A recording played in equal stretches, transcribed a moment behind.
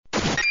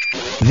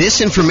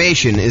This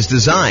information is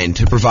designed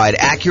to provide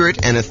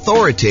accurate and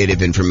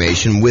authoritative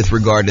information with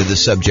regard to the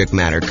subject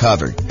matter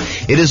covered.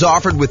 It is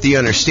offered with the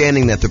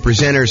understanding that the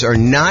presenters are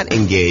not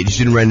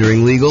engaged in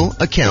rendering legal,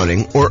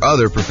 accounting, or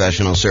other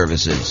professional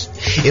services.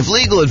 If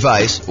legal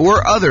advice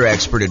or other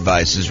expert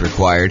advice is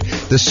required,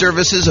 the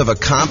services of a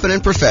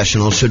competent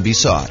professional should be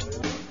sought.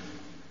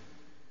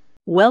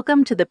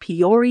 Welcome to the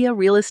Peoria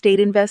Real Estate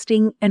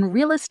Investing and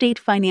Real Estate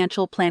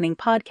Financial Planning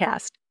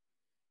Podcast.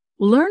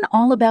 Learn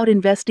all about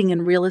investing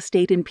in real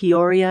estate in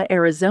Peoria,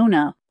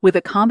 Arizona, with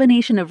a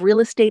combination of real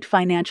estate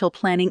financial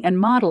planning and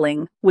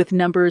modeling with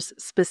numbers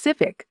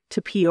specific to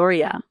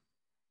Peoria.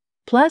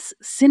 Plus,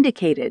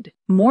 syndicated,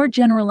 more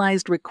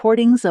generalized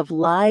recordings of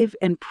live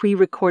and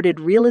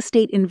pre-recorded real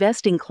estate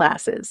investing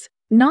classes,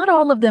 not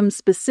all of them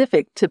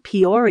specific to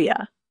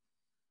Peoria.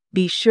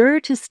 Be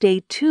sure to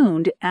stay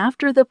tuned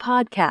after the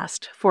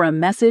podcast for a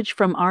message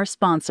from our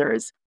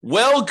sponsors.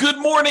 Well, good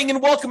morning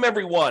and welcome,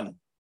 everyone.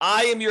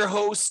 I am your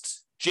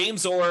host,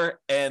 James Orr,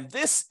 and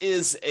this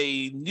is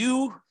a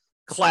new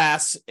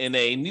class in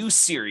a new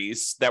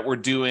series that we're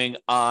doing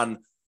on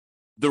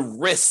the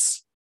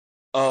risks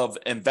of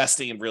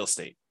investing in real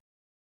estate,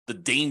 the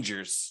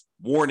dangers,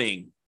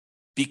 warning,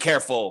 be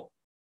careful,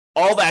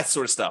 all that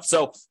sort of stuff.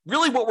 So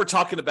really what we're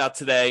talking about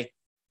today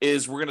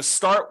is we're going to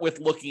start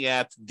with looking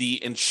at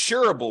the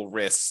insurable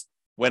risks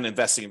when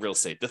investing in real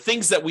estate, the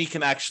things that we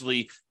can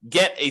actually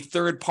get a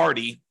third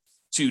party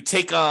to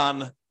take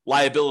on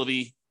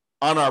liability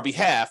on our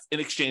behalf in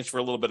exchange for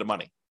a little bit of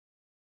money.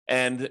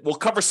 And we'll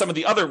cover some of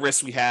the other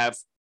risks we have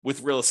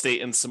with real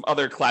estate in some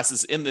other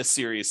classes in this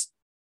series.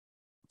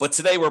 But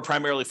today we're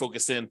primarily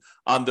focused in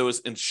on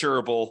those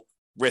insurable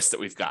risks that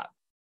we've got.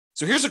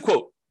 So here's a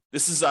quote.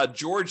 This is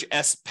George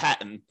S.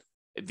 Patton,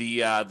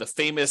 the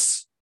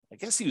famous, I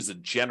guess he was a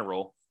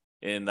general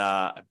in,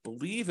 I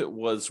believe it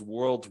was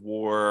World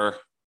War,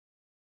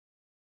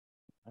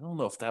 I don't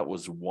know if that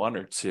was 1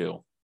 or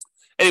 2.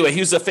 Anyway,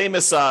 he was a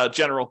famous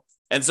general.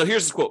 And so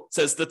here's the quote. It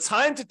says, "The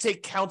time to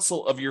take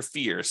counsel of your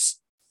fears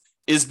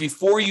is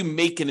before you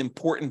make an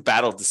important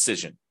battle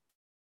decision.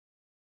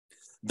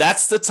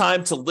 That's the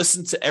time to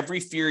listen to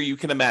every fear you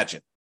can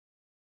imagine.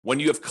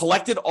 When you have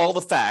collected all the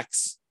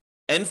facts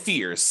and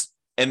fears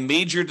and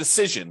made your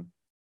decision,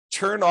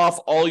 turn off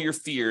all your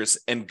fears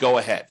and go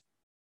ahead."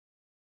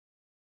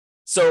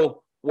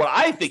 So what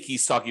I think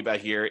he's talking about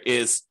here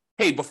is,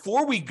 hey,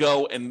 before we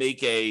go and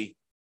make a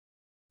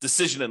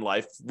decision in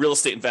life, real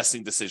estate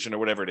investing decision or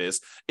whatever it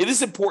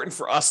is important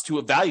for us to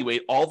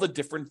evaluate all the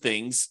different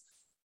things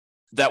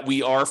that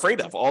we are afraid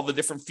of, all the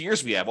different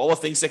fears we have, all the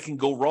things that can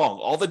go wrong,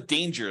 all the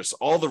dangers,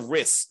 all the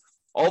risks,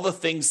 all the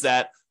things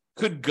that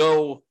could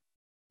go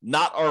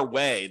not our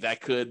way, that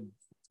could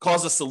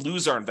cause us to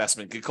lose our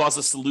investment, could cause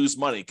us to lose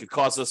money, could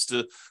cause us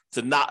to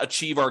not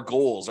achieve our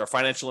goals, our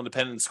financial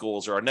independence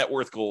goals, or our net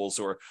worth goals,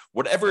 or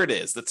whatever it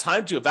is. The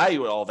time to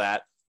evaluate all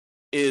that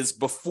is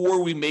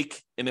before we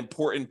make an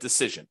important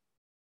decision,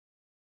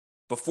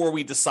 before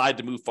we decide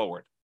to move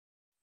forward.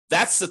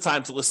 That's the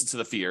time to listen to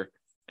the fear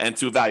and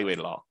to evaluate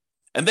it all.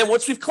 And then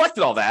once we've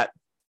collected all that,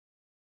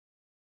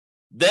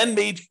 then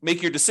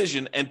make your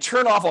decision and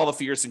turn off all the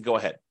fears and go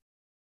ahead.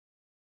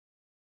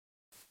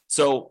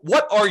 So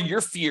what are your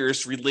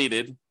fears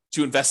related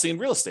to investing in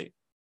real estate?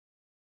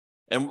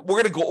 And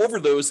we're going to go over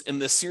those in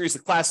this series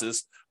of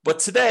classes. But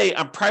today,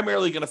 I'm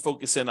primarily going to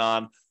focus in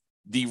on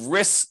the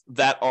risks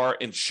that are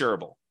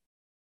insurable,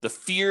 the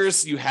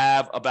fears you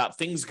have about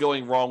things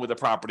going wrong with a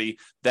property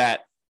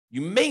that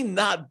you may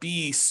not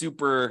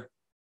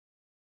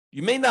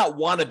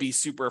want to be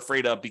super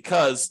afraid of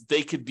because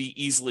they could be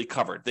easily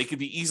covered. They could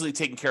be easily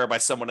taken care of by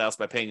someone else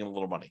by paying them a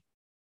little money.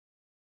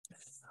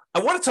 I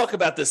want to talk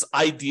about this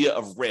idea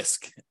of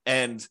risk,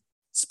 and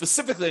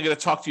specifically, I'm going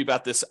to talk to you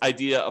about this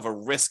idea of a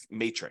risk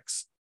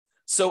matrix.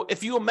 So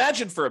if you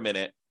imagine for a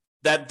minute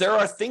that there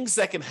are things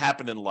that can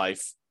happen in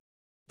life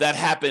that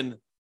happen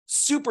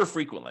super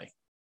frequently,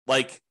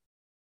 like,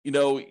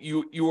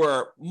 you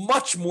are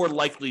much more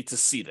likely to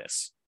see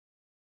this,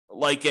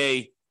 like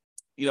an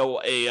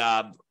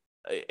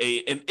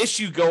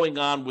issue going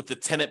on with the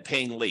tenant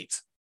paying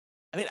late.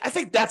 I mean, I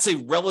think that's a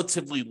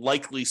relatively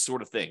likely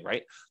sort of thing,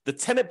 right? The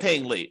tenant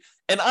paying late.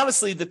 And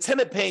honestly, the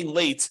tenant paying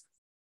late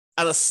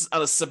on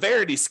a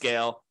severity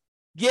scale,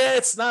 yeah,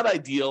 it's not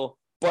ideal,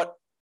 but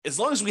as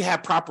long as we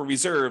have proper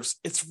reserves,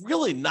 it's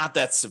really not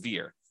that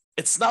severe.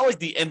 It's not like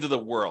the end of the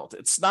world.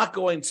 It's not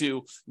going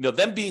to,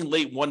 them being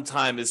late one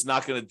time is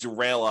not going to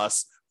derail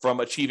us from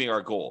achieving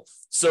our goal.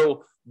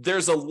 So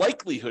there's a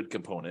likelihood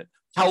component,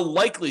 how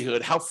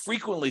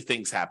frequently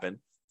things happen,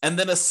 and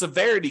then a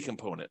severity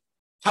component,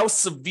 how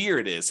severe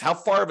it is, how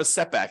far of a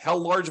setback, how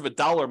large of a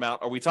dollar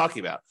amount are we talking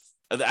about,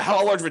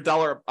 how large of a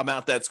dollar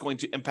amount that's going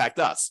to impact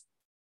us.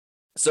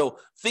 So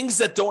things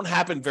that don't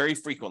happen very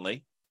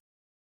frequently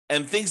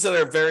and things that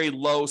are very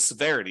low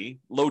severity,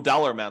 low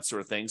dollar amount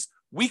sort of things,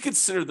 we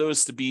consider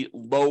those to be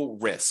low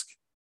risk.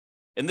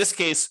 In this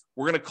case,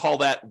 we're going to call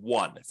that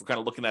 1. If we're kind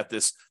of looking at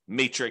this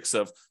matrix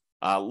of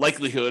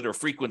likelihood or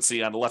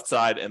frequency on the left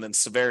side and then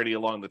severity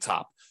along the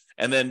top.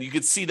 And then you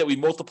can see that we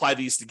multiply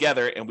these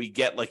together and we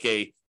get like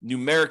a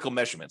numerical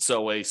measurement.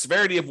 So a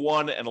severity of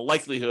 1 and a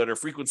likelihood or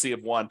frequency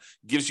of 1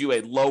 gives you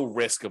a low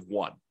risk of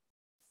 1.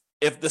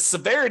 If the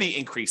severity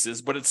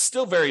increases, but it's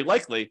still very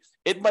likely,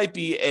 it might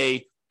be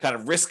a kind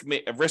of risk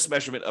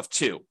measurement of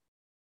 2,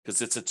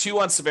 because it's a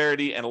 2 on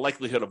severity and a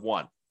likelihood of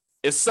 1.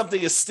 If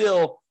something is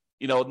still,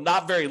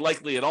 not very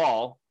likely at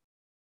all,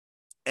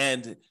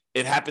 and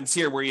it happens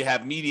here where you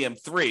have medium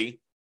 3,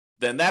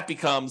 then that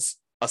becomes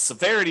a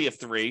severity of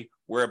 3,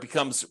 where it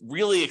becomes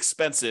really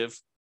expensive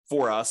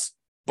for us,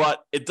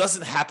 but it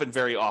doesn't happen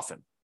very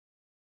often.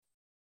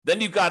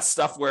 Then you've got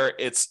stuff where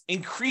it's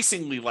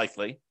increasingly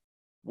likely,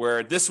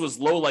 where this was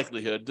low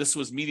likelihood, this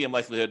was medium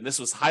likelihood, and this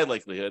was high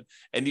likelihood,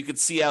 and you can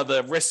see how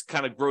the risk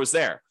kind of grows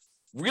there.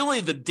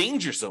 Really, the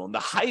danger zone, the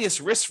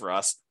highest risk for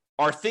us,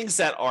 are things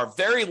that are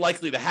very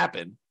likely to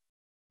happen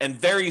and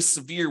very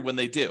severe when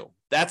they do.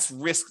 That's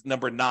risk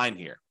number 9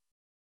 here.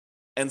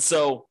 And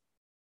so,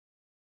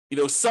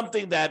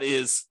 something that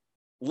is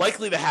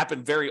likely to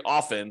happen very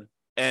often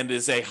and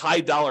is a high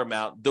dollar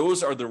amount,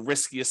 those are the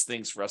riskiest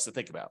things for us to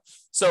think about.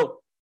 So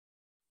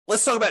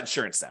let's talk about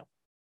insurance now.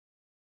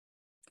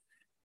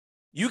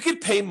 You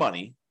could pay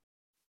money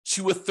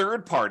to a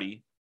third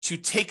party to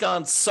take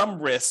on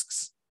some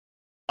risks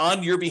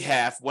on your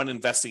behalf when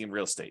investing in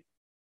real estate.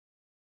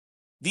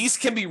 These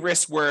can be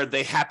risks where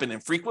they happen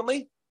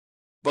infrequently,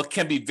 but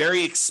can be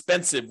very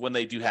expensive when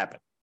they do happen.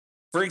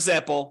 For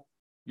example,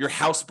 your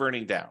house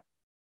burning down.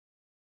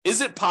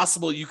 Is it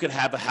possible you could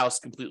have a house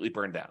completely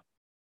burned down?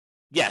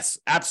 Yes,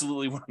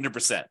 absolutely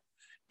 100%.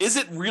 Is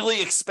it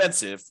really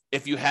expensive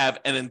if you have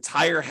an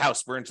entire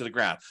house burned to the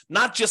ground?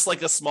 Not just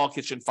like a small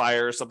kitchen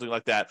fire or something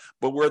like that,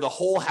 but where the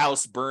whole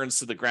house burns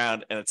to the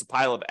ground and it's a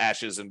pile of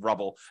ashes and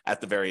rubble at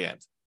the very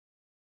end.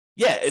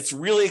 Yeah, it's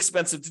really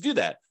expensive to do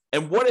that.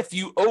 And what if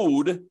you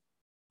owed,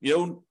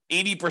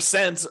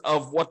 80%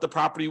 of what the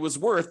property was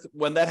worth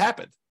when that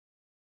happened?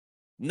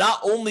 Not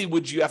only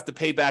would you have to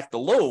pay back the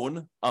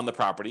loan on the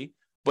property,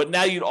 but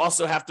now you'd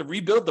also have to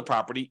rebuild the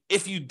property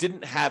if you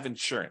didn't have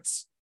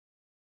insurance.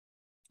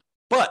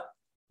 But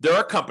there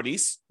are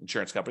companies,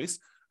 insurance companies,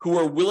 who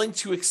are willing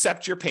to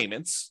accept your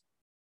payments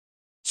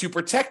to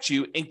protect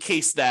you in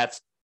case that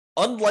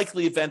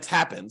unlikely event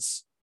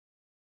happens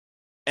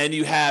and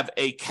you have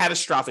a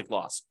catastrophic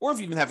loss, or if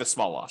you even have a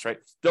small loss, right?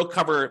 They'll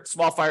cover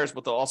small fires,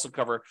 but they'll also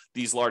cover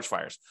these large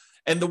fires.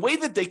 And the way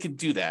that they can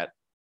do that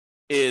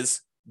is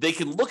they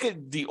can look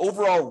at the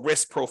overall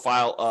risk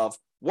profile of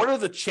what are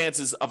the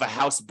chances of a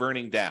house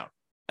burning down.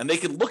 And they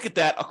can look at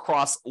that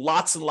across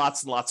lots and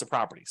lots and lots of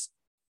properties.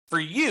 For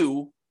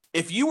you,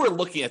 if you were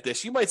looking at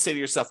this, you might say to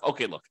yourself,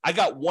 okay, look, I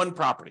got one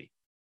property.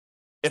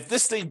 If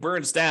this thing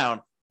burns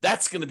down,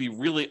 that's going to be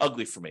really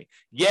ugly for me.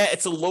 Yeah,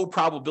 it's a low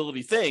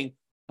probability thing,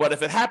 but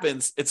if it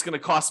happens, it's going to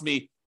cost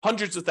me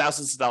hundreds of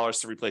thousands of dollars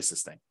to replace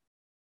this thing.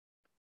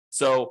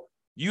 So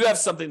you have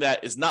something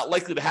that is not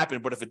likely to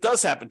happen, but if it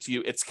does happen to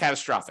you, it's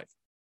catastrophic.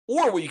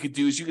 Or what you could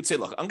do is you could say,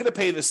 look, I'm going to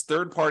pay this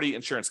third-party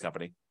insurance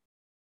company,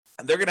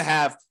 and they're going to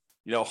have,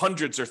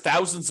 hundreds or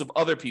thousands of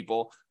other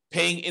people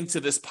paying into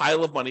this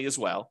pile of money as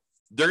well.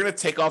 They're going to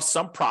take off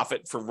some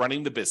profit for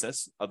running the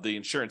business of the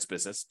insurance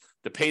business,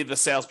 to pay the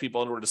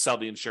salespeople in order to sell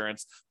the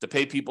insurance, to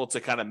pay people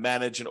to kind of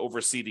manage and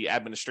oversee the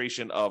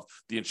administration of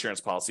the insurance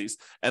policies,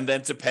 and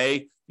then to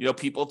pay,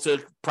 people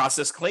to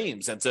process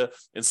claims and to,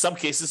 in some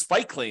cases,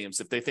 fight claims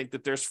if they think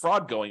that there's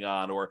fraud going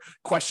on or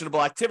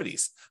questionable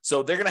activities.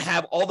 So they're going to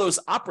have all those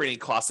operating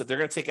costs that they're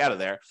going to take out of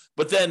there.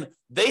 But then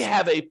they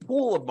have a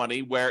pool of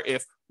money where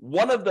if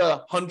one of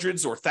the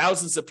hundreds or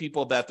thousands of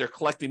people that they're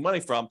collecting money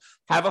from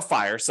have a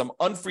fire, some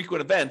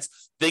infrequent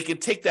events, they can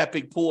take that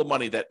big pool of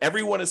money that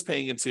everyone is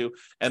paying into,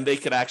 and they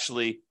could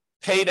actually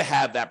pay to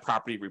have that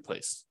property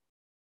replaced.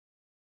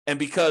 And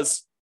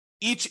because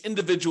each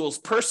individual's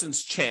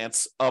person's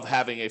chance of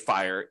having a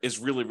fire is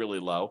really, really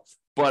low,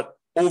 but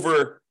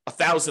over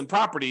 1,000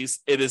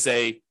 properties, it is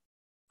a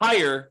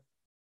higher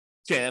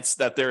chance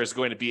that there is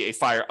going to be a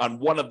fire on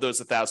one of those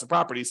 1,000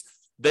 properties,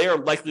 they are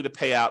likely to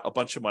pay out a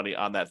bunch of money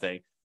on that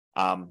thing.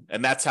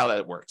 And that's how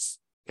that works.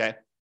 Okay.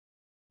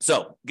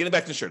 So getting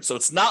back to insurance. So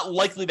it's not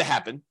likely to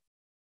happen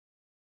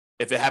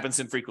if it happens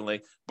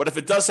infrequently, but if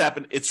it does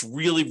happen, it's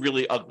really,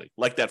 really ugly,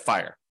 like that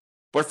fire.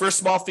 But for a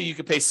small fee, you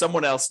can pay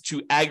someone else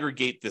to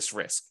aggregate this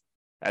risk,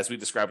 as we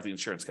described with the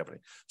insurance company.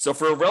 So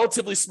for a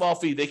relatively small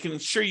fee, they can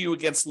insure you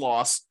against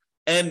loss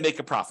and make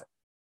a profit,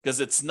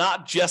 because it's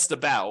not just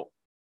about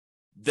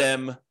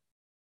them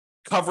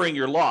covering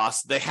your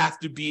loss. They have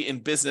to be in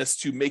business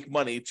to make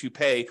money to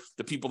pay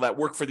the people that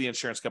work for the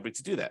insurance company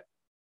to do that.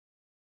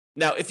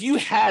 Now, if you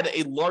had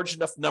a large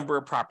enough number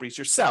of properties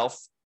yourself,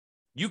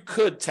 you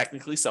could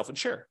technically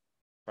self-insure,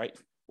 right?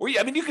 Or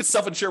you could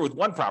self-insure with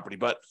one property,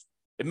 but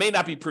it may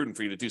not be prudent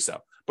for you to do so.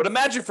 But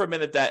imagine for a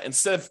minute that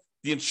instead of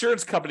the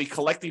insurance company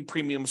collecting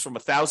premiums from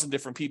 1,000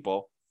 different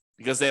people,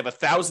 because they have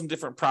 1,000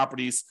 different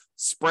properties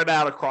spread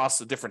out across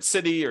a different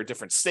city or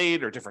different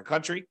state or different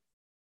country,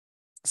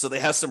 so they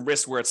have some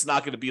risk where it's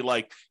not going to be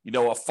like,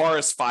 a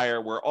forest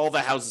fire where all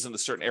the houses in a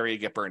certain area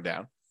get burned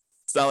down.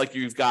 It's not like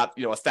you've got,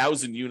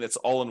 1,000 units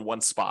all in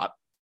one spot.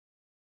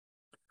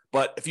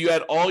 But if you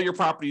had all your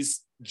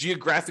properties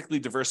geographically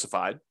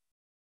diversified,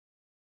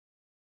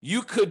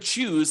 you could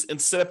choose,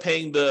 instead of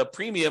paying the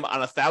premium on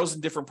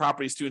 1,000 different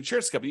properties to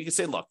insurance company, you can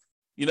say, look,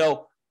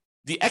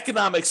 the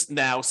economics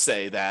now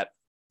say that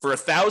for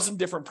 1,000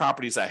 different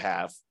properties I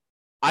have,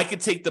 I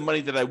could take the money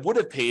that I would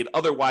have paid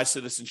otherwise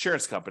to this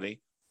insurance company.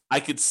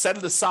 I could set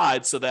it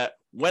aside so that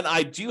when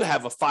I do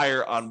have a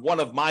fire on one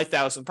of my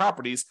 1,000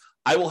 properties,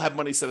 I will have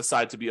money set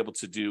aside to be able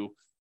to do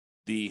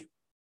to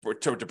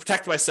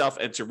protect myself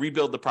and to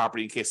rebuild the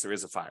property in case there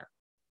is a fire.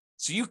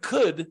 So you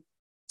could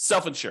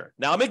self-insure.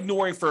 Now, I'm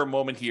ignoring for a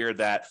moment here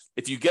that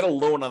if you get a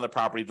loan on the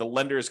property, the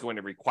lender is going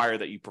to require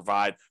that you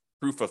provide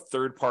proof of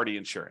third-party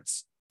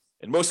insurance.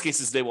 In most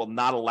cases, they will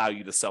not allow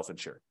you to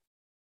self-insure.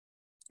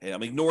 And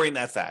I'm ignoring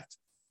that fact.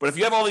 But if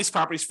you have all these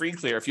properties free and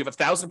clear, if you have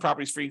 1,000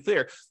 properties free and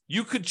clear,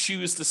 you could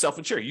choose to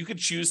self-insure. You could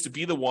choose to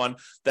be the one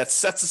that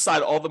sets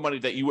aside all the money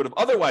that you would have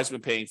otherwise been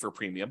paying for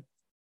premium,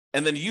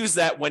 and then use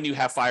that when you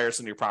have fires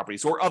in your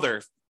properties or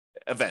other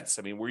events.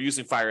 I mean, we're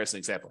using fire as an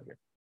example here.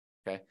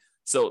 Okay.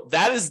 So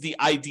that is the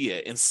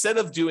idea. Instead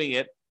of doing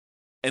it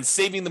and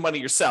saving the money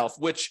yourself,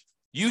 which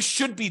you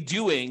should be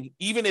doing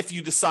even if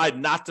you decide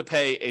not to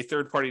pay a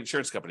third-party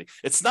insurance company.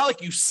 It's not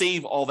like you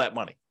save all that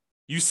money.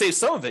 You save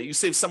some of it. You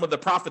save some of the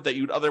profit that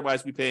you'd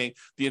otherwise be paying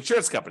the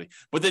insurance company.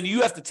 But then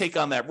you have to take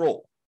on that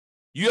role.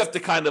 You have to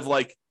kind of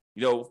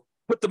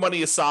put the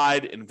money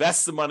aside,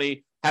 invest the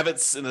money, have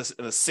it in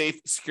a safe,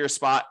 secure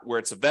spot where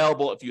it's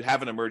available. If you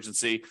have an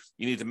emergency,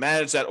 you need to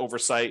manage that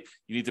oversight.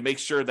 You need to make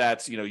sure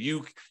that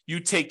you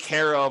take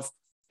care of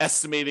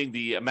estimating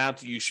the amount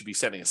that you should be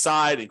setting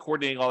aside and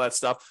coordinating all that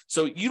stuff.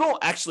 So you don't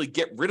actually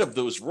get rid of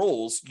those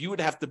roles. You would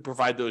have to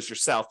provide those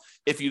yourself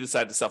if you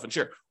decide to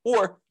self-insure.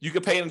 Or you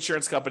could pay an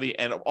insurance company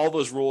and all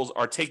those roles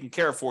are taken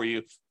care of for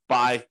you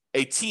by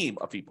a team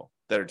of people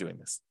that are doing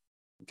this.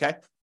 Okay?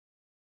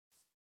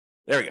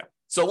 There we go.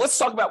 So let's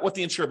talk about what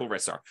the insurable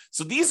risks are.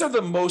 So these are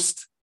the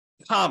most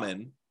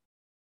common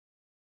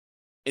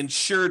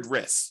insured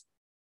risks.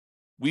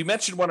 We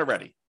mentioned one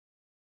already,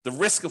 the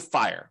risk of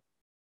fire.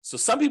 So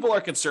some people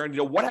are concerned,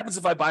 what happens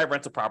if I buy a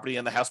rental property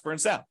and the house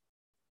burns down?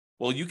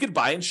 Well, you could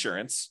buy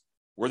insurance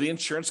where the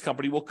insurance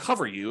company will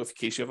cover you in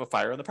case you have a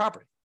fire on the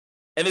property.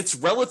 And it's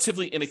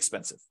relatively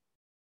inexpensive.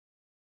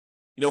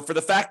 For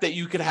the fact that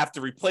you could have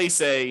to replace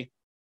a,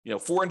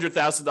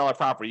 $400,000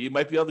 property, you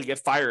might be able to get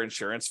fire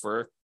insurance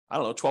for,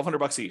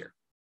 $1,200 a year.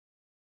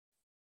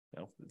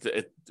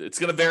 It's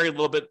going to vary a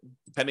little bit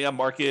depending on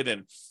market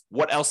and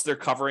what else they're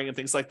covering and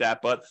things like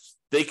that. But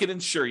they can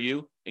insure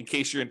you in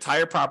case your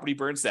entire property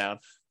burns down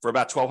for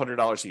about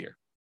 $1,200 a year.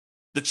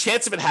 The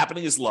chance of it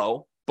happening is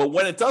low, but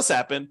when it does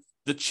happen,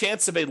 the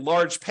chance of a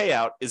large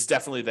payout is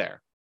definitely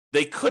there.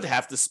 They could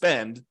have to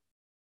spend,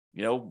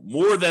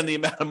 more than the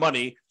amount of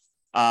money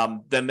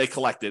than they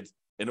collected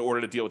in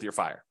order to deal with your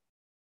fire.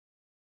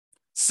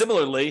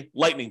 Similarly,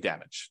 lightning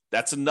damage.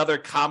 That's another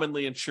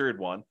commonly insured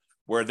one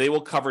where they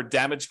will cover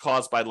damage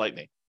caused by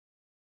lightning.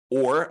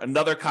 Or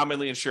another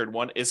commonly insured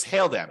one is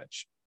hail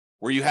damage,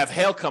 where you have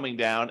hail coming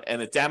down and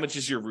it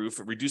damages your roof,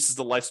 it reduces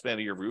the lifespan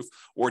of your roof,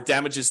 or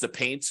damages the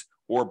paint,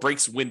 or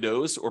breaks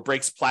windows, or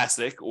breaks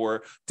plastic,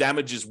 or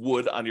damages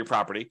wood on your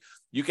property.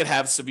 You can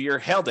have severe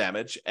hail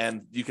damage,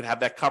 and you can have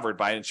that covered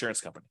by an insurance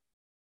company.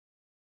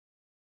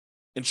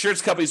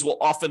 Insurance companies will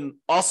often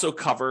also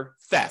cover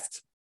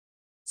theft.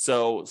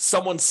 So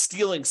someone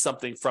stealing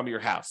something from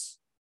your house,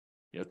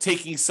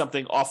 taking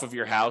something off of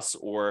your house,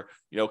 or,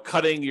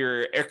 cutting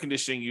your air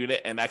conditioning unit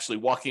and actually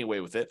walking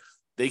away with it.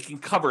 They can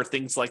cover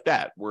things like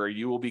that where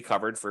you will be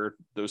covered for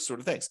those sort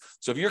of things.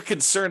 So if you're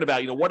concerned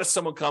about, what if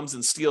someone comes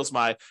and steals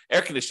my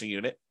air conditioning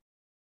unit,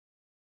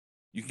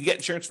 you can get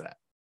insurance for that.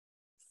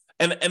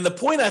 And the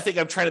point I think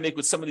I'm trying to make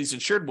with some of these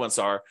insured ones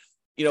are,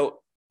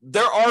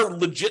 there are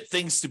legit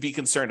things to be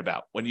concerned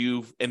about when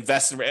you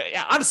invest in,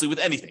 honestly, with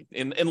anything.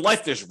 In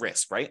life, there's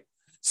risk, right?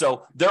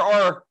 So there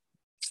are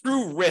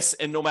true risks,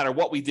 and no matter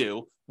what we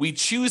do, we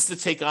choose to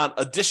take on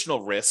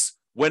additional risks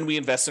when we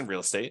invest in real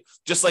estate,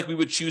 just like we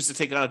would choose to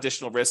take on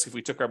additional risk if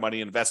we took our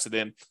money and invested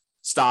in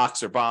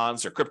stocks or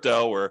bonds or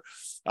crypto or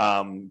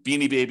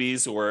Beanie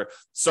Babies, or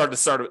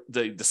decided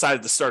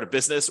to start a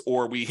business,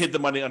 or we hid the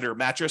money under a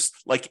mattress.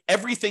 Like,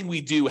 everything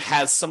we do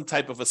has some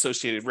type of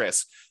associated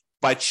risk.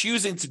 By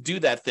choosing to do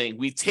that thing,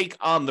 we take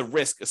on the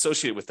risk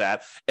associated with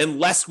that,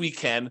 unless we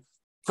can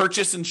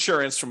purchase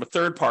insurance from a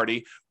third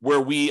party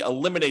where we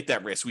eliminate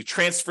that risk. We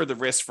transfer the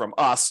risk from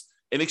us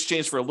in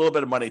exchange for a little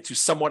bit of money to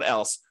someone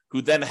else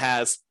who then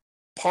has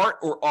part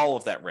or all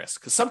of that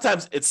risk. Because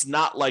sometimes it's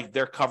not like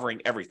they're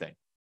covering everything.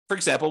 For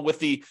example, with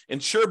the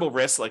insurable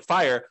risks like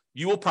fire,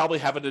 you will probably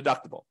have a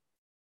deductible.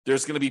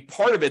 There's going to be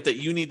part of it that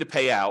you need to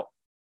pay out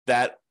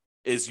that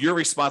is your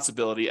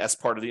responsibility as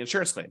part of the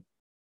insurance claim.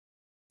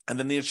 And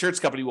then the insurance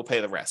company will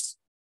pay the rest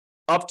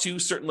up to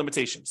certain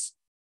limitations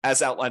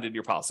as outlined in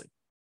your policy.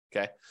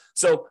 Okay.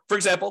 So, for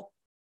example,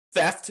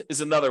 theft is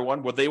another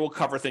one where they will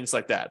cover things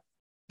like that.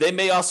 They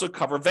may also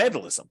cover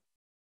vandalism.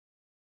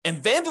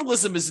 And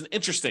vandalism is an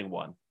interesting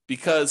one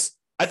because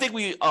I think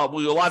we a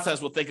lot of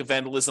times we'll think of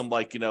vandalism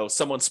like,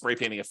 someone spray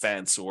painting a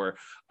fence or,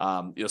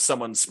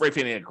 someone spray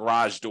painting a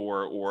garage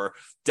door or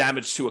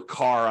damage to a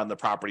car on the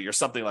property or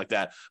something like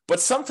that.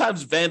 But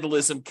sometimes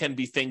vandalism can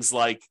be things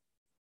like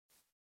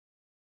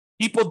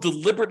people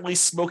deliberately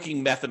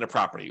smoking meth in a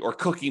property or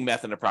cooking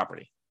meth in a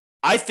property.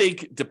 I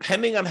think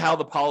depending on how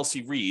the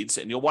policy reads,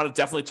 and you'll want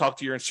to definitely talk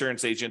to your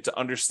insurance agent to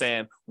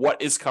understand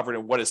what is covered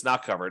and what is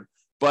not covered,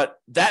 but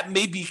that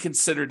may be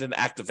considered an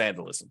act of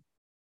vandalism.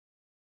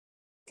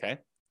 Okay,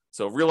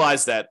 so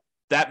realize that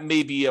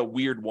may be a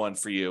weird one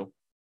for you,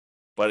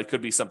 but it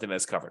could be something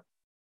that's covered.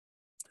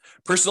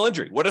 Personal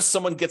injury. What if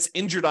someone gets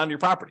injured on your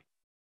property?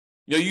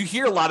 You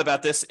hear a lot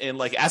about this in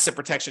like asset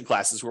protection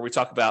classes where we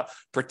talk about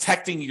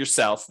protecting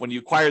yourself when you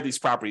acquire these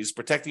properties,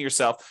 protecting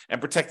yourself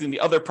and protecting the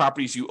other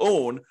properties you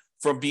own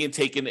from being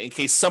taken in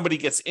case somebody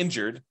gets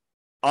injured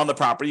on the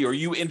property or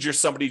you injure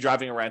somebody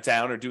driving around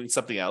town or doing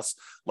something else.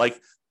 Like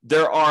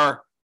there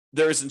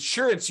is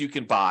insurance you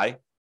can buy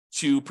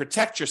to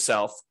protect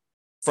yourself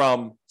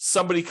from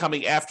somebody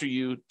coming after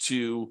you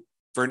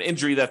for an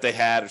injury that they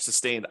had or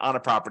sustained on a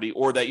property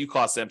or that you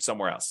caused them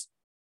somewhere else.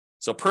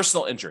 So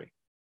personal injury.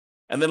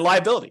 And then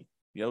liability.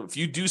 If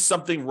you do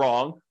something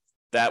wrong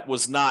that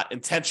was not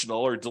intentional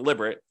or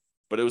deliberate,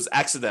 but it was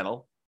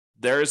accidental,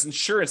 there is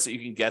insurance that you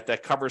can get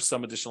that covers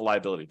some additional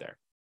liability there.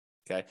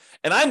 Okay.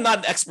 And I'm not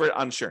an expert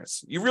on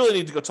insurance. You really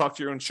need to go talk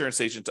to your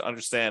insurance agent to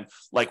understand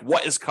like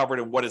what is covered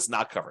and what is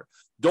not covered.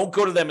 Don't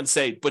go to them and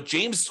say, but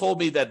James told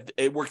me that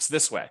it works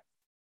this way.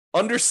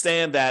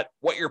 Understand that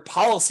what your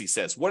policy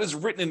says, what is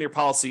written in your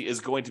policy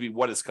is going to be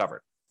what is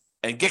covered.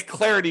 And get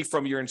clarity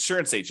from your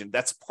insurance agent.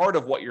 That's part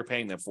of what you're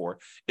paying them for,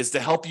 is to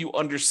help you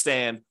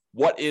understand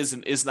what is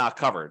and is not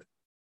covered.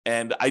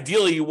 And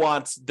ideally, you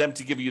want them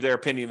to give you their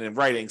opinion in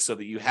writing so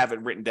that you have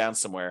it written down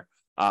somewhere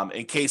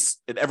in case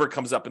it ever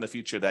comes up in the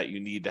future that you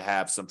need to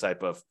have some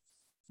type of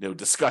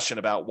discussion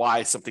about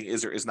why something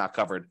is or is not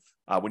covered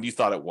when you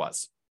thought it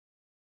was.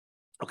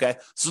 Okay,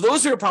 so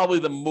those are probably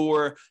the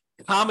more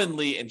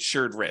commonly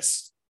insured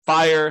risks: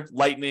 fire,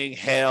 lightning,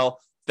 hail,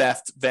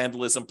 theft,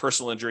 vandalism,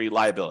 personal injury,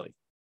 liability.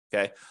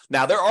 Okay.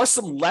 Now, there are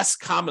some less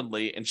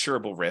commonly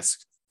insurable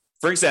risks.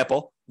 For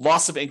example,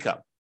 loss of income.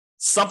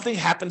 Something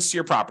happens to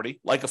your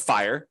property, like a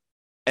fire,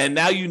 and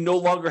now you no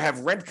longer have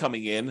rent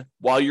coming in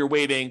while you're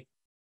waiting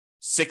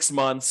 6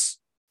 months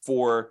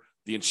for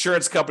the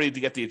insurance company to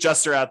get the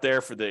adjuster out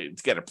there to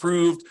get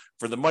approved,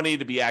 for the money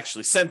to be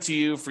actually sent to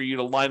you, for you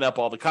to line up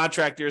all the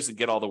contractors and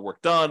get all the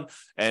work done.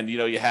 And,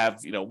 you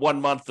have,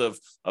 1 month of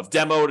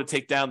demo to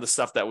take down the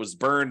stuff that was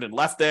burned and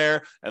left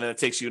there. And then it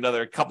takes you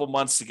another couple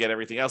months to get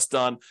everything else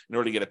done in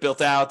order to get it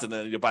built out. And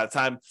then by the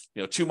time,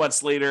 2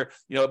 months later,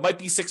 it might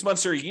be 6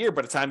 months or a year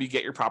by the time you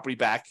get your property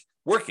back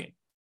working.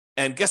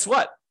 And guess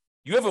what?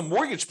 You have a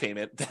mortgage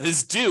payment that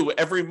is due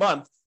every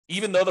month,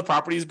 even though the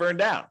property is burned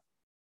down.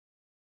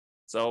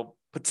 So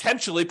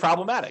potentially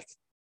problematic.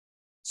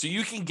 So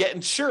you can get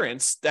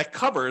insurance that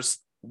covers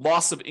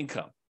loss of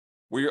income.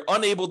 Where you're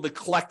unable to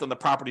collect on the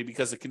property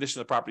because the condition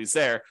of the property is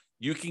there,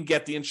 you can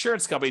get the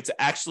insurance company to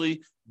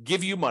actually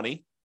give you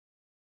money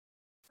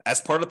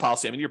as part of the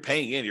policy. I mean, you're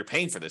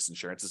paying for this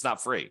insurance. It's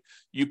not free.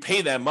 You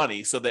pay them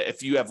money so that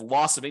if you have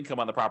loss of income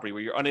on the property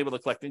where you're unable to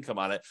collect income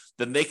on it,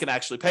 then they can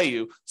actually pay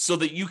you so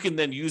that you can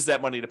then use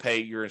that money to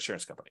pay your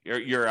insurance company,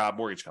 your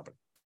mortgage company,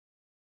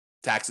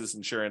 taxes,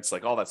 insurance,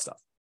 like all that stuff.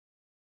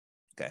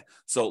 Okay,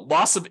 so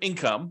loss of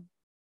income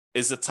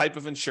is a type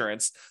of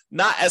insurance,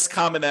 not as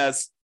common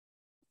as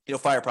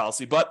fire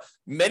policy, but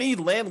many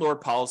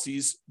landlord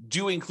policies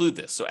do include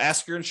this. So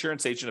ask your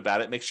insurance agent about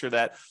it. Make sure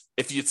that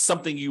if it's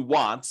something you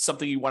want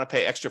to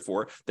pay extra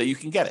for, that you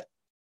can get it.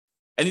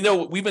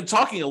 And we've been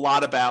talking a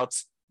lot about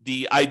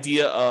the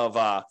idea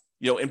of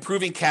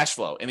improving cash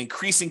flow and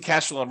increasing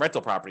cash flow on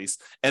rental properties.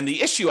 And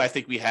the issue I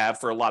think we have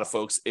for a lot of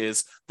folks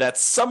is that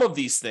some of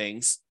these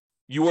things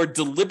you are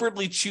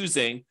deliberately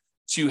choosing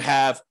to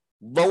have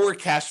lower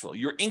cash flow.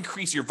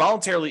 You're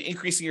voluntarily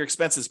increasing your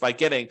expenses by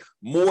getting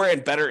more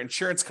and better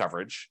insurance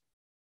coverage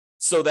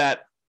so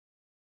that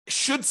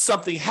should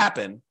something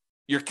happen,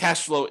 your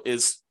cash flow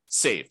is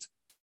saved,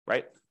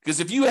 right? Because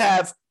if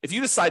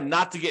you decide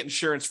not to get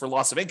insurance for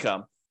loss of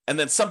income and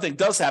then something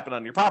does happen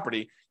on your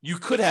property, you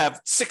could have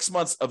 6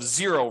 months of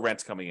zero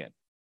rent coming in.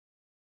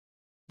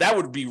 That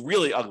would be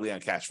really ugly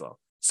on cash flow.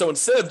 So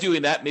instead of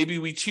doing that, maybe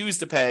we choose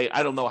to pay,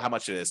 I don't know how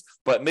much it is,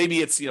 but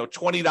maybe it's $20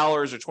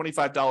 or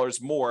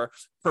 $25 more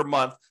per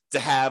month to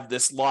have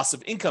this loss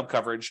of income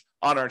coverage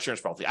on our insurance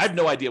policy. I have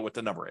no idea what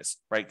the number is,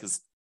 right?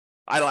 Because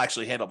I don't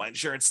actually handle my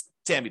insurance.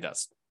 Tammy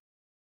does.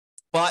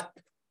 But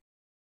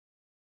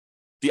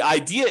the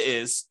idea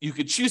is you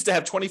could choose to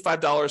have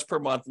 $25 per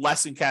month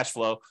less in cash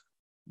flow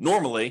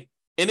normally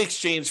in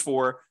exchange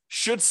for,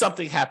 should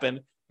something happen,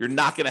 you're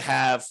not going to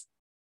have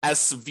as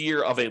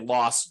severe of a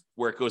loss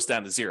where it goes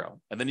down to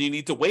zero. And then you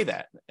need to weigh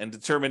that and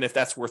determine if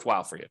that's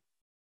worthwhile for you.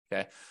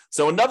 Okay.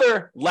 So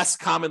another less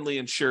commonly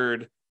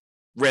insured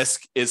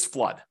risk is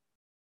flood.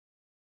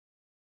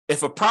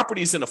 If a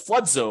property is in a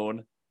flood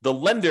zone, the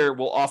lender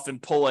will often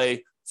pull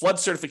a flood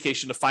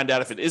certification to find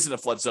out if it isn't a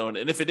flood zone.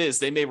 And if it is,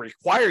 they may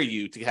require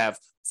you to have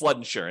flood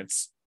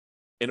insurance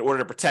in order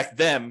to protect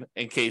them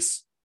in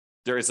case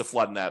there is a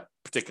flood in that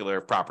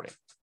particular property.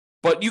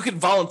 But you can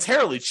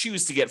voluntarily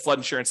choose to get flood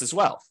insurance as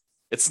well.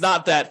 It's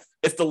not that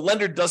if the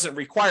lender doesn't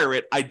require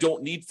it, I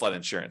don't need flood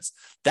insurance.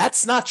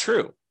 That's not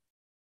true.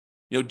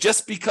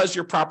 Just because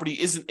your property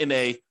isn't in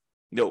a,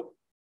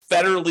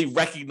 federally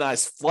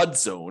recognized flood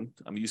zone,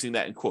 I'm using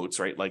that in quotes,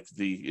 right? Like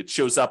it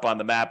shows up on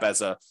the map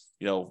as a,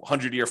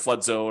 100-year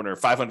flood zone or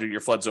 500-year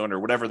flood zone or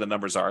whatever the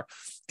numbers are.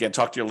 Again,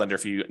 talk to your lender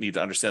if you need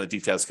to understand the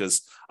details,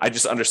 because I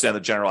just understand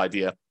the general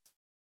idea.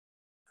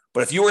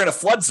 But if you were in a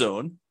flood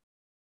zone,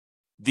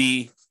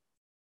 the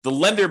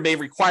lender may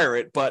require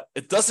it, but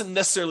it doesn't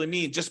necessarily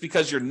mean just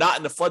because you're not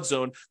in the flood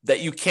zone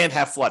that you can't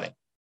have flooding.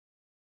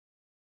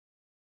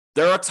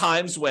 There are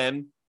times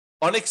when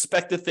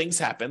unexpected things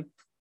happen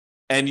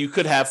and you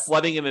could have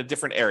flooding in a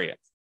different area.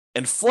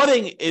 And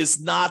flooding is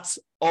not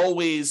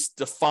always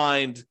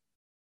defined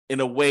in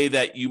a way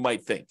that you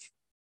might think.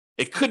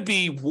 It could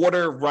be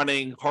water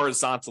running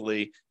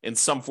horizontally in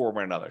some form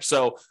or another.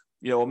 So,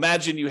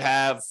 imagine you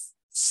have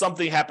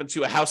something happen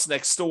to a house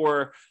next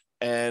door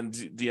and,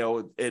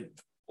 it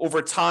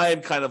over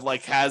time kind of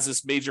like has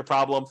this major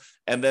problem.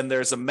 And then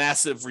there's a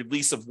massive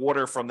release of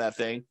water from that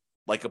thing,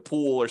 like a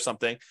pool or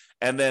something.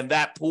 And then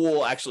that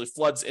pool actually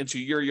floods into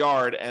your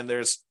yard and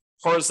there's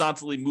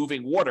horizontally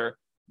moving water.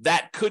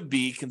 That could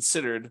be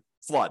considered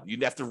flood.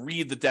 You'd have to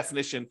read the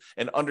definition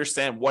and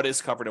understand what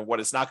is covered and what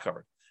is not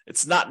covered.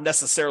 It's not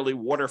necessarily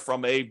water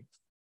from a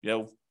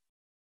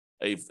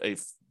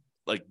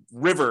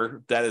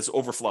river that is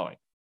overflowing.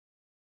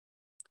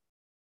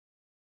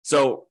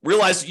 So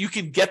realize you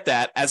can get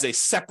that as a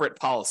separate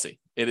policy.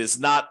 It is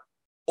not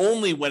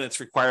only when it's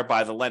required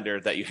by the lender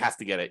that you have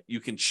to get it. You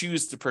can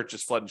choose to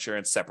purchase flood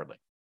insurance separately.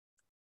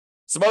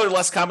 Some other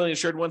less commonly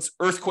insured ones,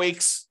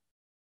 earthquakes.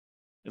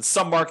 In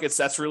some markets,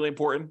 that's really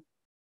important.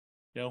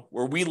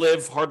 Where we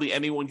live, hardly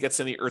anyone gets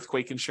any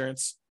earthquake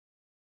insurance.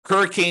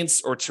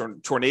 Hurricanes or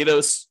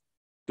tornadoes.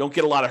 Don't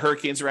get a lot of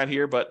hurricanes around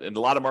here, but in a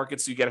lot of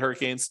markets, you get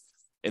hurricanes.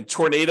 And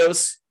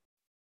tornadoes,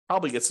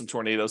 probably get some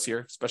tornadoes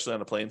here, especially on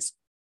the plains.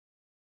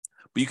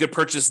 But you could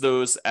purchase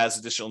those as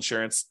additional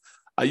insurance.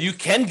 You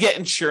can get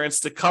insurance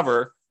to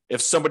cover if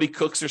somebody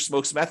cooks or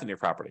smokes meth in your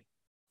property.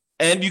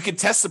 And you can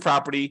test the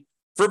property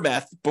for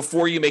meth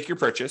before you make your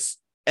purchase.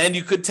 And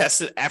you could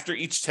test it after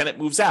each tenant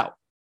moves out.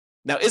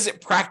 Now, is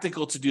it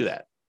practical to do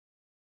that?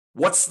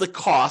 What's the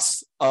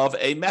cost of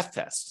a meth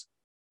test?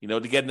 To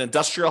get an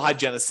industrial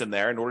hygienist in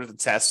there in order to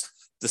test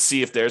to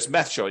see if there's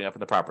meth showing up in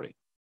the property.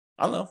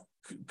 I don't know.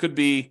 Could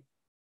be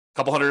a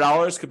couple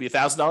 $100, could be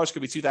 $1,000,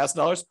 could be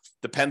 $2,000.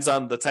 Depends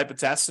on the type of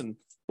test and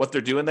what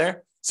they're doing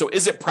there. So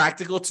is it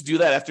practical to do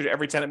that after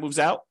every tenant moves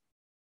out?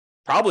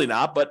 Probably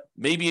not, but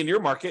maybe in your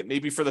market,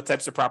 maybe for the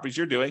types of properties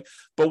you're doing.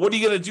 But what are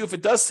you going to do if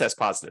it does test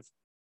positive?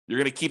 You're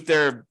going to keep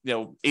their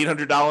 $800,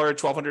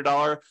 $1,200,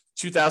 $2,000,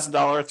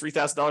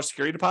 $3,000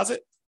 security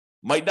deposit?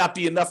 Might not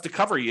be enough to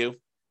cover you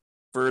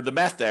for the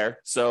meth there.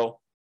 So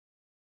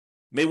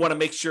may want to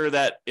make sure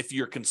that if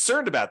you're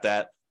concerned about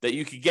that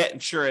you can get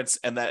insurance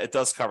and that it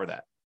does cover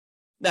that.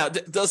 Now,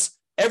 does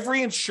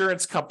every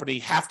insurance company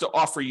have to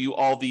offer you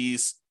all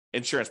these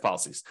insurance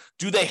policies?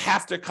 Do they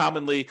have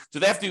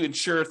to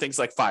insure things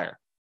like fire?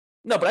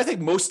 No, but I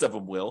think most of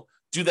them will.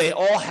 Do they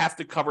all have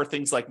to cover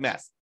things like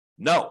meth?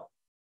 No.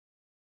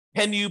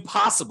 Can you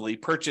possibly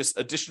purchase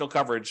additional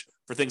coverage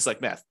for things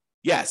like meth?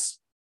 Yes.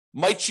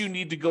 Might you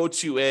need to go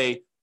to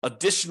a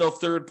additional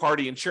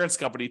third-party insurance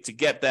company to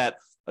get that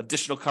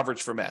additional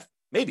coverage for meth?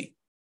 Maybe.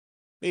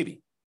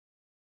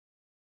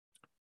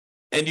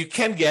 And you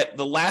can get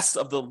the last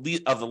of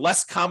the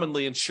less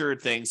commonly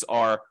insured things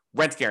are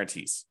rent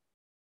guarantees.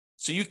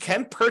 So you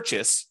can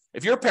purchase,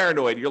 if you're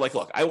paranoid, you're like,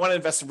 look, I want to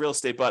invest in real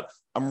estate, but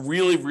I'm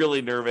really,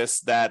 really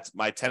nervous that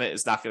my tenant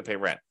is not going to pay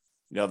rent.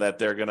 That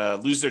they're going to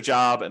lose their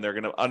job and they're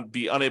going to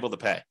be unable to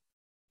pay.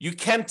 You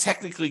can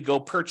technically go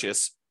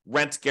purchase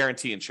rent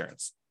guarantee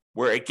insurance,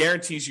 where it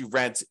guarantees you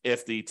rent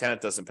if the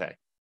tenant doesn't pay.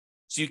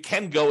 So you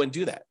can go and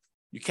do that.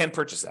 You can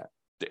purchase that.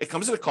 It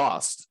comes at a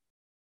cost.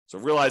 So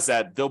realize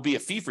that there'll be a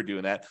fee for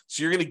doing that.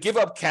 So you're going to give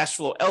up cash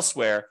flow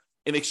elsewhere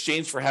in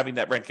exchange for having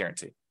that rent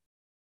guarantee.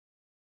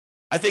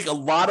 I think a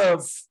lot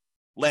of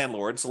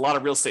landlords, a lot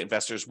of real estate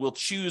investors will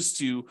choose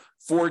to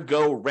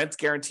forego rent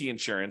guarantee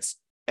insurance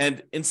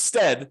and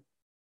instead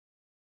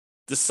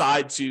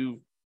decide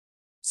to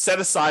set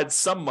aside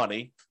some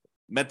money,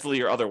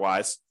 mentally or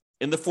otherwise,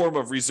 in the form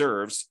of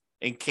reserves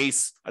in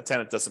case a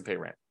tenant doesn't pay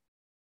rent.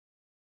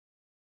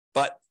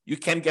 But you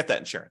can get that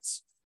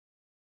insurance.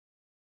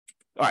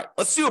 All right,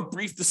 let's do a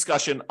brief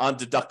discussion on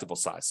deductible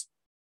size.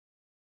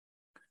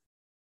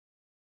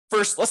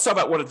 First, let's talk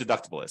about what a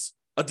deductible is.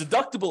 A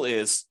deductible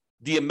is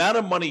the amount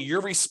of money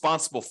you're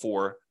responsible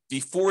for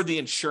before the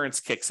insurance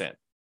kicks in.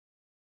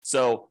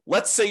 So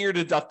let's say your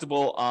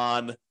deductible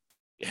on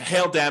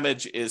hail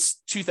damage is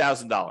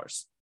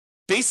 $2,000.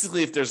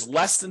 Basically, if there's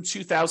less than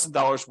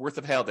 $2,000 worth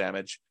of hail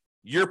damage,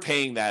 you're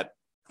paying that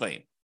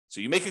claim. So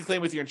you make a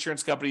claim with your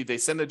insurance company, they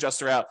send an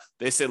adjuster out,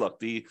 they say, look,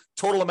 the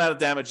total amount of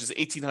damage is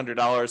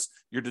 $1,800,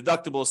 your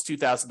deductible is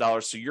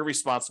 $2,000, so you're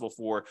responsible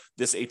for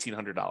this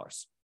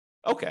 $1,800.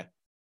 Okay.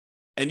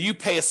 And you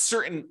pay a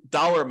certain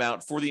dollar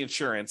amount for the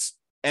insurance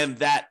and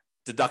that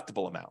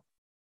deductible amount.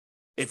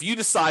 If you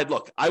decide,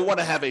 look, I want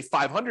to have a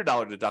 $500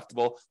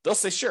 deductible, they'll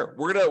say, sure,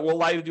 we'll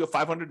allow you to do a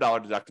 $500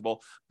 deductible,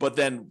 but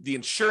then the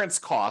insurance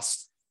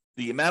cost,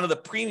 the amount of the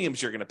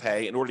premiums you're going to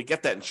pay in order to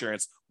get that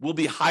insurance will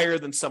be higher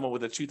than someone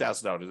with a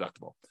 $2,000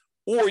 deductible.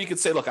 Or you could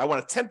say, look, I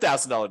want a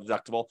 $10,000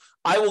 deductible.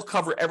 I will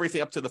cover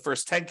everything up to the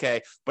first $10K,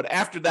 but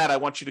after that, I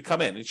want you to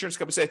come in. The insurance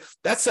company say,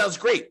 that sounds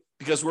great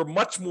because we're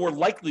much more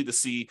likely to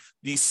see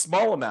these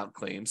small amount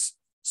claims.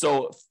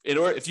 So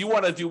if you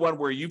want to do one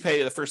where you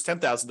pay the first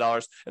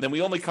 $10,000 and then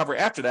we only cover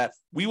after that,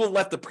 we will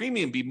let the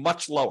premium be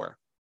much lower.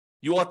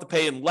 You will have to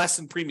pay in less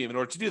in premium in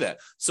order to do that.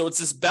 So it's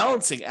this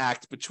balancing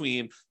act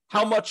between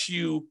how much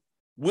you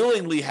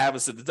willingly have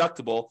as a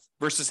deductible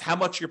versus how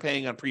much you're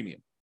paying on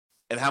premium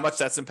and how much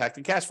that's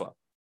impacting cash flow.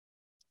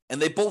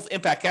 And they both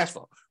impact cash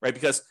flow, right?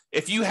 Because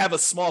if you have a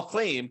small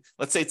claim,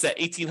 let's say it's that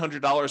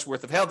 $1,800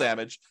 worth of hail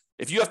damage,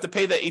 if you have to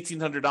pay that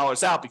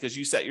 $1,800 out because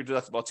you set your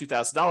deductible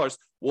at $2,000,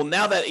 well,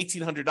 now that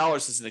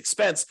 $1,800 is an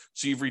expense,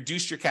 so you've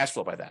reduced your cash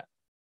flow by that.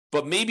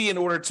 But maybe in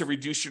order to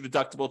reduce your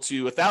deductible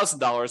to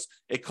 $1,000,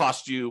 it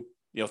costs you,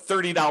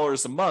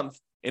 $30 a month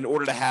in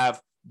order to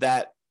have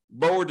that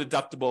lower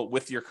deductible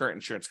with your current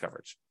insurance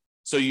coverage.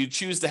 So you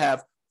choose to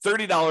have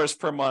 $30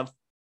 per month,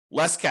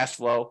 less cash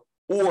flow,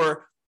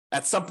 or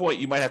at some point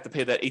you might have to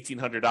pay that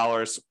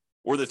 $1,800,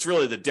 or that's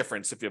really the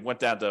difference. If it went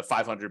down to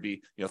 $500,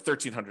 be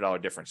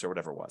 $1,300 difference or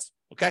whatever it was.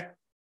 Okay.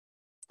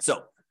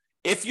 So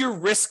if your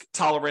risk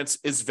tolerance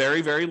is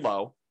very, very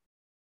low,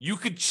 you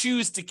could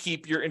choose to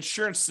keep your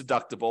insurance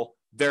deductible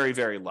very,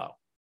 very low.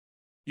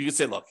 You could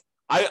say, look,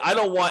 I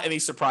don't want any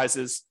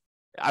surprises.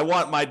 I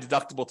want my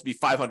deductible to be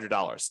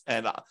 $500.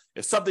 And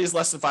if something is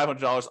less than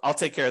 $500, I'll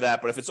take care of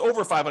that. But if it's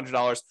over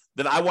 $500,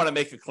 then I want to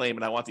make a claim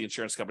and I want the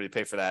insurance company to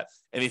pay for that,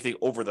 anything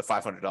over the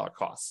 $500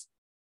 costs.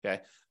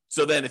 Okay.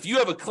 So then if you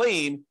have a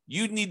claim,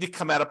 you need to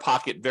come out of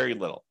pocket very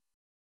little.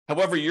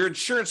 However, your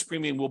insurance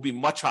premium will be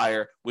much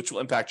higher, which will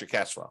impact your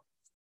cash flow.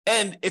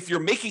 And if you're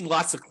making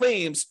lots of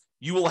claims,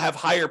 you will have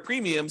higher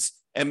premiums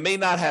and may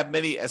not have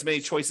as many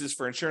choices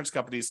for insurance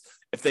companies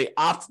if they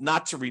opt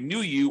not to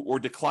renew you or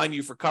decline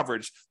you for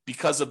coverage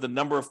because of the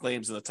number of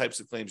claims and the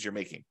types of claims you're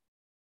making,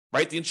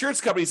 right? The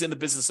insurance company is in the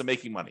business of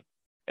making money.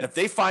 And if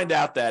they find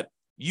out that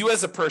you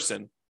as a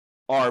person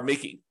are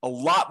making a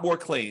lot more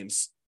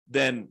claims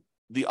than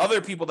the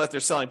other people that they're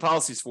selling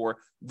policies for,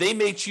 they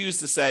may choose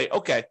to say,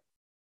 okay,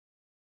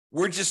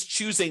 we're just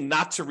choosing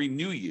not to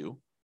renew you.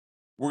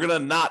 We're going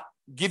to not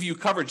give you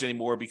coverage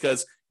anymore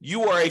because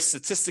you are a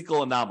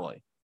statistical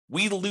anomaly.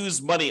 We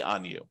lose money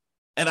on you.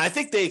 And I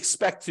think they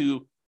expect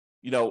to,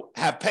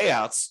 have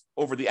payouts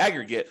over the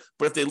aggregate.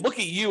 But if they look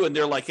at you and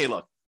they're like, hey,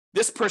 look,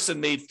 this person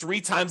made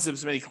 3 times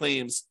as many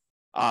claims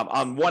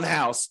on one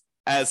house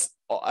as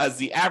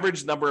the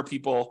average number of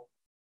people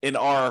in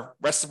our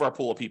rest of our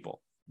pool of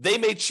people, they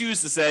may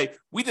choose to say,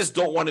 we just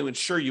don't want to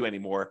insure you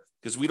anymore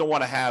because we don't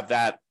want to have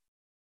that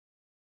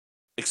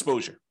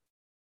exposure.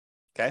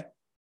 Okay.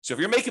 So if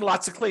you're making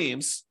lots of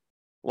claims,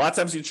 a lot of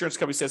times the insurance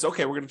company says,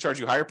 okay, we're going to charge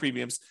you higher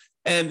premiums.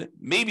 And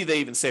maybe they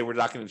even say, we're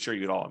not going to insure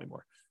you at all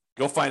anymore.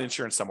 Go find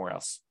insurance somewhere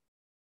else.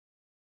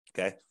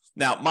 Okay.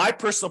 Now, my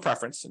personal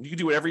preference, and you can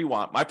do whatever you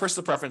want, my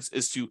personal preference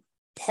is to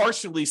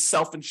partially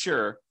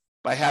self-insure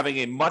by having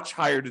a much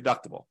higher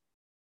deductible,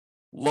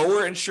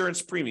 lower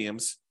insurance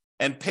premiums,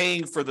 and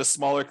paying for the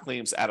smaller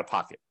claims out of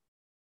pocket.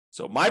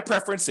 So my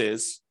preference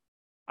is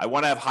I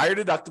want to have higher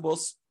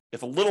deductibles.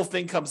 If a little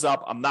thing comes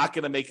up, I'm not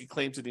going to make a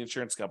claim to the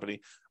insurance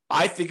company.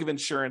 I think of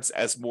insurance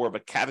as more of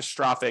a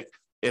catastrophic.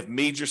 If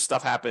major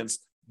stuff happens,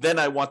 then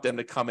I want them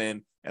to come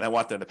in and I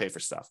want them to pay for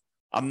stuff.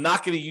 I'm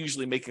not going to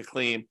usually make a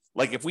claim.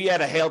 Like if we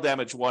had a hail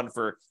damage one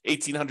for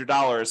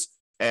 $1,800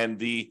 and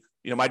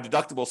my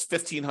deductible is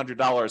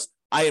 $1,500,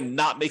 I am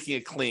not making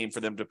a claim for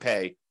them to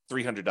pay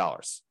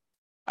 $300.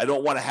 I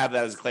don't want to have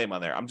that as a claim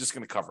on there. I'm just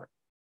going to cover it.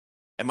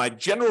 And my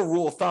general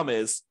rule of thumb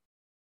is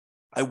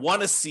I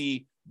want to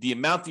see the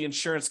amount the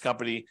insurance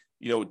company,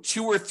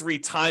 2 or 3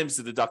 times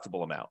the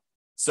deductible amount.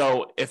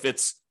 So if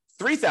it's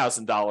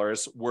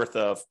 $3,000 worth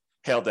of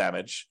hail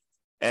damage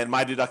and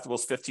my deductible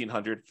is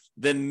 $1,500,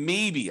 then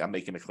maybe I'm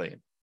making a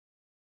claim.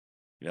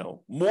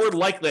 More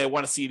likely I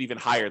want to see it even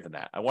higher than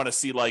that. I want to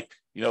see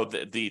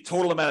the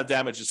total amount of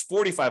damage is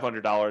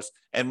 $4,500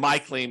 and my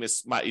claim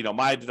is my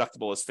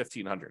deductible is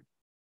 $1,500.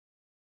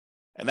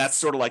 And that's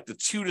sort of like the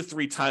 2 to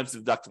 3 times the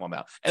deductible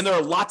amount. And there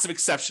are lots of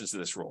exceptions to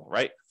this rule,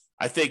 right?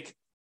 I think,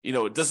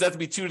 it doesn't have to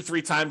be 2 to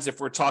 3 times if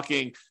we're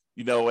talking,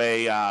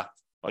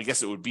 I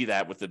guess it would be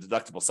that with the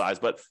deductible size,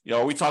 but,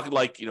 are we talking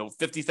like,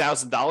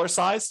 $50,000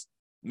 size?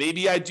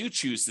 Maybe I do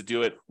choose to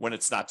do it when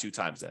it's not 2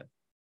 times in.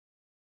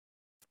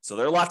 So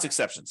there are lots of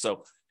exceptions.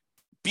 So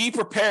be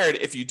prepared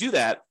if you do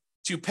that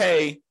to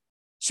pay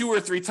 2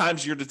 or 3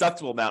 times your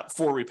deductible amount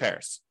for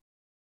repairs.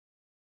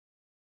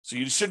 So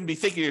you shouldn't be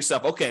thinking to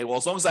yourself, okay, well,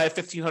 as long as I have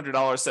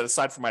 $1,500 set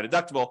aside for my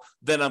deductible,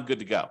 then I'm good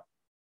to go.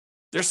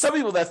 There's some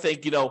people that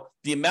think,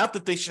 the amount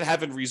that they should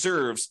have in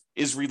reserves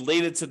is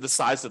related to the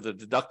size of the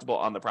deductible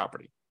on the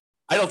property.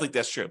 I don't think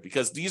that's true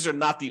because these are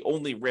not the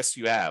only risks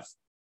you have.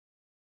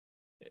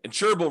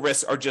 Insurable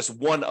risks are just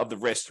one of the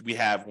risks we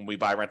have when we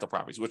buy rental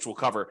properties, which we'll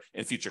cover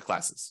in future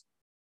classes.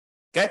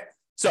 Okay,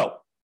 so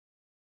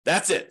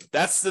that's it.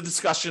 That's the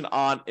discussion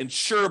on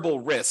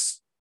insurable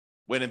risks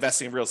when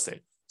investing in real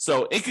estate.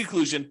 So in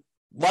conclusion,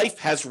 life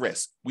has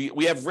risks.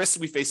 We have risks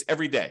we face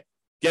every day.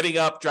 Getting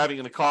up, driving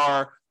in the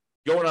car,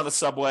 going on the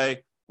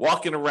subway,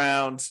 walking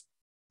around,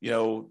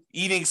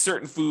 eating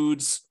certain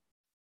foods,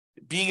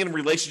 being in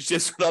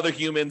relationships with other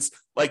humans.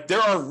 Like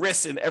there are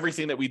risks in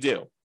everything that we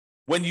do.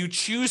 When you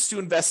choose to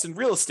invest in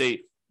real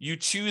estate, you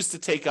choose to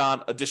take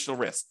on additional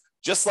risks.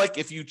 Just like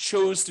if you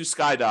chose to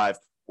skydive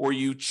or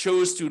you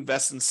chose to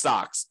invest in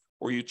stocks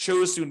or you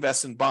chose to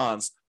invest in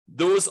bonds,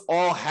 those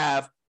all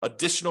have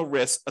additional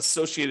risks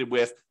associated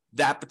with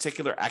that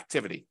particular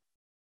activity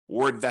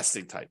or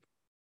investing type.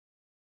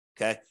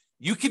 Okay.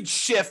 You can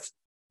shift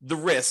the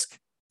risk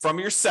from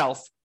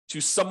yourself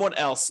to someone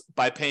else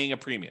by paying a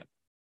premium.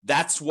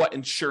 That's what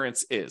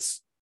insurance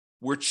is.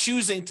 We're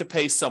choosing to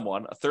pay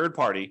someone, a third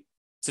party,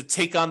 to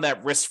take on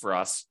that risk for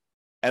us,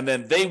 and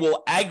then they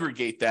will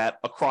aggregate that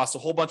across a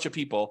whole bunch of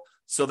people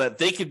so that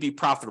they can be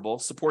profitable,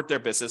 support their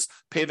business,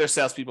 pay their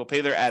salespeople,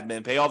 pay their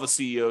admin, pay all the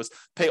CEOs,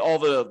 pay all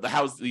the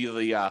house,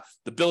 the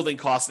building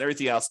costs and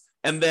everything else,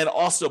 and then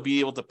also be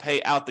able to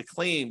pay out the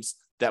claims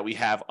that we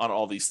have on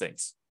all these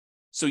things.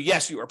 So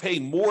yes, you are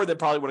paying more than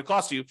probably what it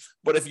costs you,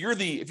 but if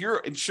you're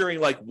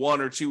insuring like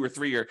 1 or 2 or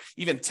 3 or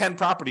even 10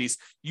 properties,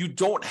 you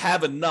don't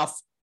have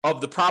enough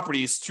of the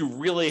properties to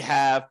really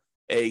have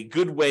a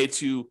good way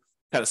to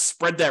kind of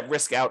spread that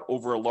risk out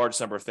over a large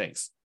number of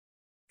things.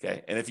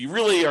 Okay. And if you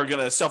really are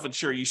going to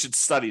self-insure, you should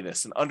study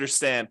this and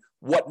understand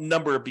what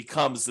number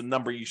becomes the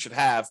number you should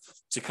have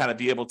to kind of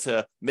be able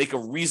to make a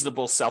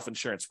reasonable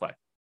self-insurance play.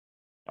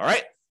 All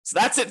right. So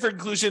that's it for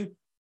conclusion.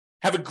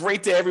 Have a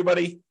great day,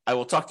 everybody. I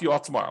will talk to you all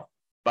tomorrow.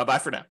 Bye-bye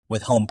for now.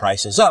 With home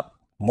prices up,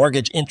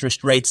 mortgage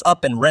interest rates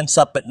up, and rents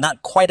up, but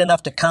not quite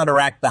enough to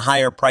counteract the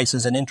higher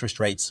prices and interest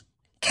rates,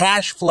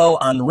 cash flow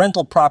on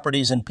rental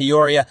properties in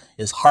Peoria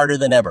is harder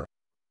than ever.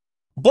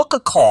 Book a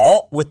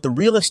call with the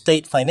Real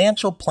Estate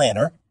Financial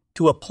Planner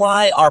to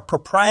apply our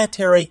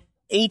proprietary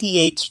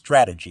 88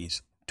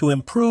 strategies to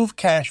improve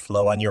cash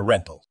flow on your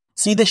rentals.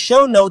 See the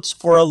show notes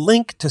for a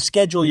link to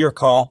schedule your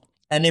call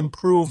and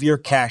improve your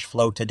cash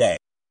flow today.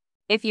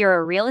 If you're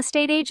a real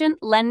estate agent,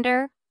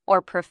 lender,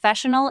 or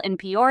professional in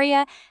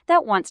Peoria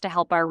that wants to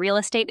help our real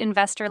estate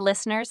investor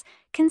listeners,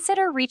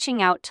 consider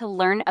reaching out to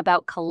learn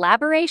about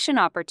collaboration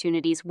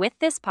opportunities with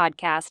this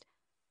podcast.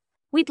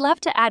 We'd love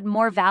to add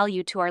more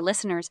value to our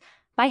listeners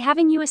by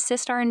having you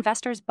assist our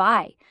investors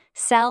buy,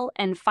 sell,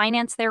 and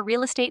finance their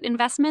real estate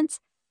investments.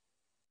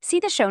 See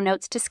the show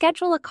notes to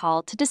schedule a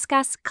call to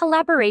discuss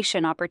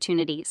collaboration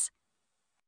opportunities.